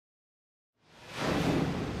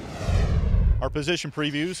Our position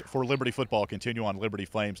previews for Liberty football continue on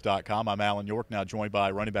libertyflames.com. I'm Alan York, now joined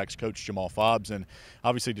by running backs coach Jamal Fobbs. And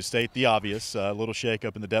obviously, to state the obvious, a little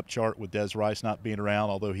shakeup in the depth chart with Des Rice not being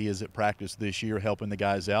around, although he is at practice this year helping the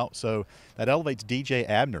guys out. So that elevates DJ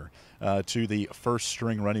Abner to the first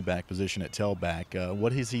string running back position at tailback.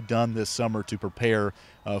 What has he done this summer to prepare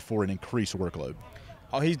for an increased workload?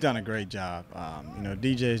 Oh, he's done a great job.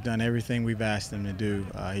 DJ's done everything we've asked him to do.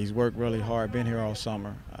 He's worked really hard, been here all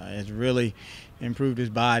summer. Has really improved his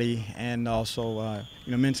body and also,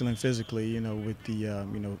 mentally and physically, with the,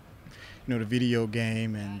 the video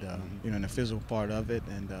game and, and the physical part of it.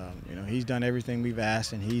 And, he's done everything we've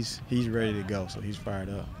asked, and he's ready to go, so he's fired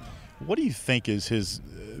up. What do you think is his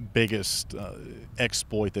biggest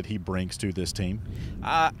exploit that he brings to this team?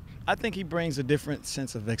 I think he brings a different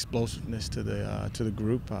sense of explosiveness to the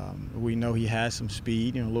group. We know he has some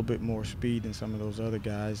speed, a little bit more speed than some of those other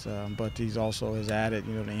guys, but he's also has added,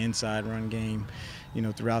 the inside run game,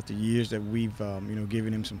 throughout the years that we've,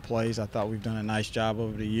 given him some plays. I thought we've done a nice job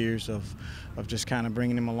over the years of just kind of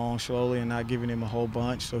bringing him along slowly and not giving him a whole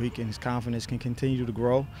bunch so his confidence can continue to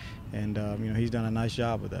grow, and he's done a nice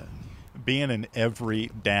job with that. Being an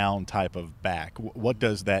every down type of back, what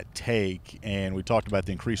does that take? And we talked about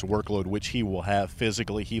the increased workload, which he will have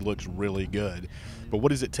physically. He looks really good. But what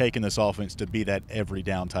does it take in this offense to be that every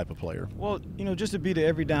down type of player? Well, just to be the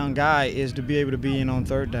every down guy is to be able to be in on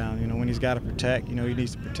third down. When he's got to protect, he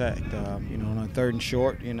needs to protect. On third and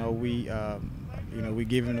short, we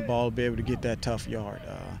give him the ball to be able to get that tough yard.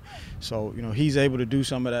 So he's able to do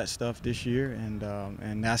some of that stuff this year,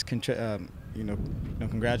 and that's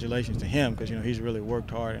congratulations to him because he's really worked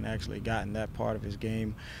hard and actually gotten that part of his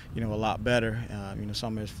game a lot better.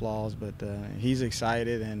 Some of his flaws, but he's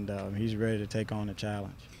excited and he's ready to take on the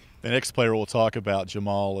challenge. The next player we'll talk about,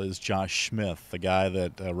 Jamal, is Josh Smith, the guy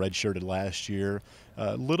that redshirted last year.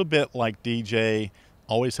 A little bit like DJ,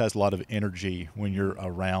 always has a lot of energy when you're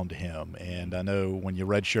around him. And I know when you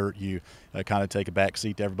redshirt, you kind of take a back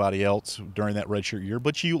seat to everybody else during that redshirt year,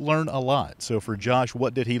 but you learn a lot. So for Josh,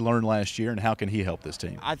 what did he learn last year and how can he help this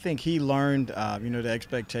team? I think he learned, the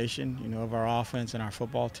expectation, of our offense and our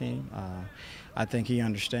football team. I think he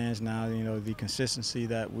understands now, the consistency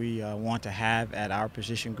that we want to have at our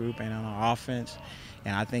position group and on our offense.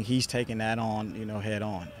 And I think he's taking that on, head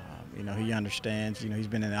on. He understands, he's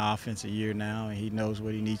been in the offense a year now, and he knows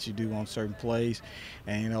what he needs to do on certain plays,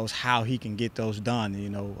 and he knows how he can get those done,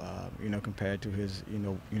 compared to his,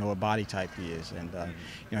 what body type he is.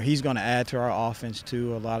 And, he's going to add to our offense,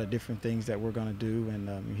 too, a lot of different things that we're going to do,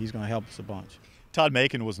 and he's going to help us a bunch. Todd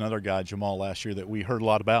Macon was another guy, Jamal, last year that we heard a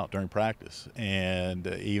lot about during practice. And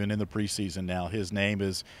even in the preseason now, his name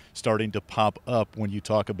is starting to pop up when you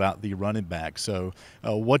talk about the running back. So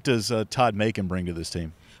what does Todd Macon bring to this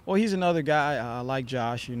team? Well, he's another guy like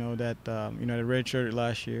Josh, that redshirted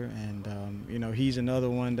last year, and he's another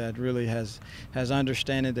one that really has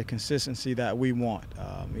understanding the consistency that we want.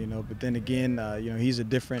 But then again, he's a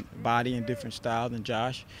different body and different style than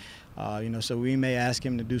Josh. So we may ask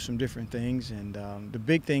him to do some different things, and the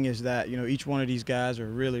big thing is that each one of these guys are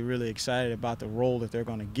really, really excited about the role that they're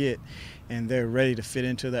going to get, and they're ready to fit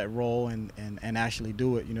into that role and actually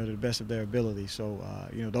do it, to the best of their ability. So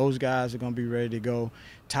those guys are going to be ready to go.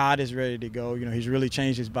 Todd is ready to go. He's really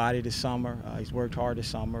changed his body this summer. He's worked hard this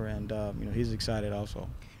summer, and he's excited also.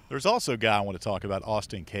 There's also a guy I want to talk about,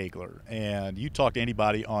 Austin Kegler. And you talk to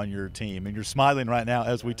anybody on your team, and you're smiling right now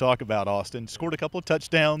as we talk about Austin. Scored a couple of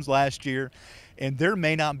touchdowns last year, and there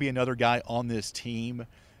may not be another guy on this team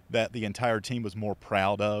that the entire team was more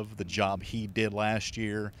proud of the job he did last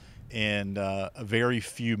year in a very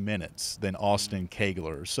few minutes than Austin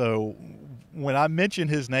Kegler. So when I mention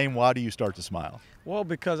his name, why do you start to smile? Well,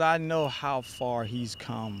 because I know how far he's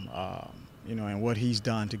come, and what he's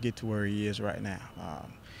done to get to where he is right now.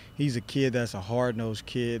 He's a kid that's a hard-nosed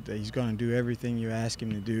kid. That he's going to do everything you ask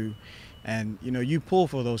him to do. And, you pull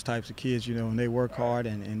for those types of kids, and they work hard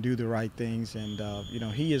and do the right things. And,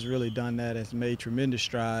 he has really done that, has made tremendous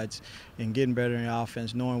strides in getting better in the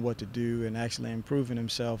offense, knowing what to do, and actually improving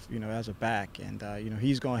himself, as a back. And,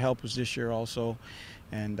 he's going to help us this year also.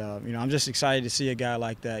 And, I'm just excited to see a guy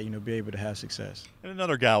like that, be able to have success. And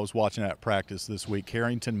another guy I was watching at practice this week,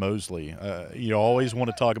 Carrington Mosley. You always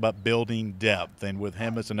want to talk about building depth, and with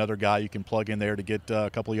him, it's another guy you can plug in there to get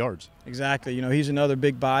a couple of yards. Exactly. He's another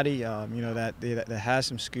big body, that has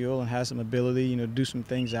some skill and has some ability, to do some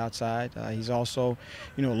things outside. He's also,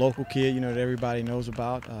 a local kid, that everybody knows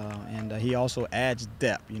about, and he also adds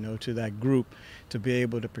depth, to that group to be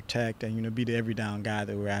able to protect and, be the every down guy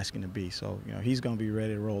that we're asking to be. So, he's going to be ready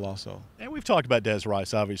ready to roll also. And we've talked about Des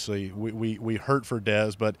Rice. Obviously, we hurt for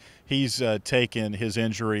Des, but he's taken his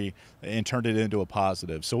injury and turned it into a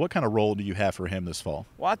positive. So what kind of role do you have for him this fall?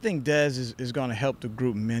 Well, I think Des is going to help the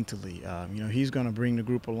group mentally. He's going to bring the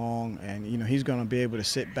group along, and, he's going to be able to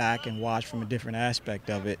sit back and watch from a different aspect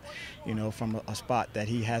of it, from a spot that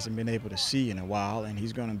he hasn't been able to see in a while, and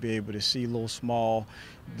he's going to be able to see little small,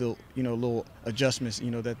 little adjustments,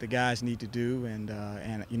 that the guys need to do, and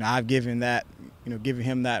I've given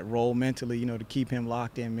him that role mentally, to keep him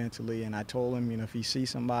locked in mentally, and I told him, if he sees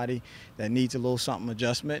somebody that needs a little something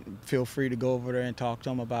adjustment, feel free to go over there and talk to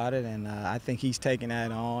him about it, and I think he's taking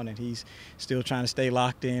that on, and he's still trying to stay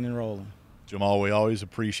locked in and rolling. Jamal, we always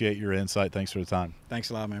appreciate your insight. Thanks for the time. Thanks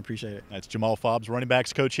a lot, man. Appreciate it. That's Jamal Fobbs, running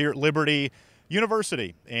backs coach here at Liberty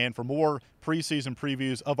University. And for more preseason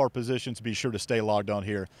previews of our positions, be sure to stay logged on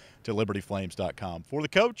here to libertyflames.com. For the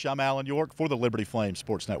coach, I'm Alan York for the Liberty Flames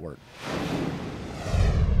Sports Network.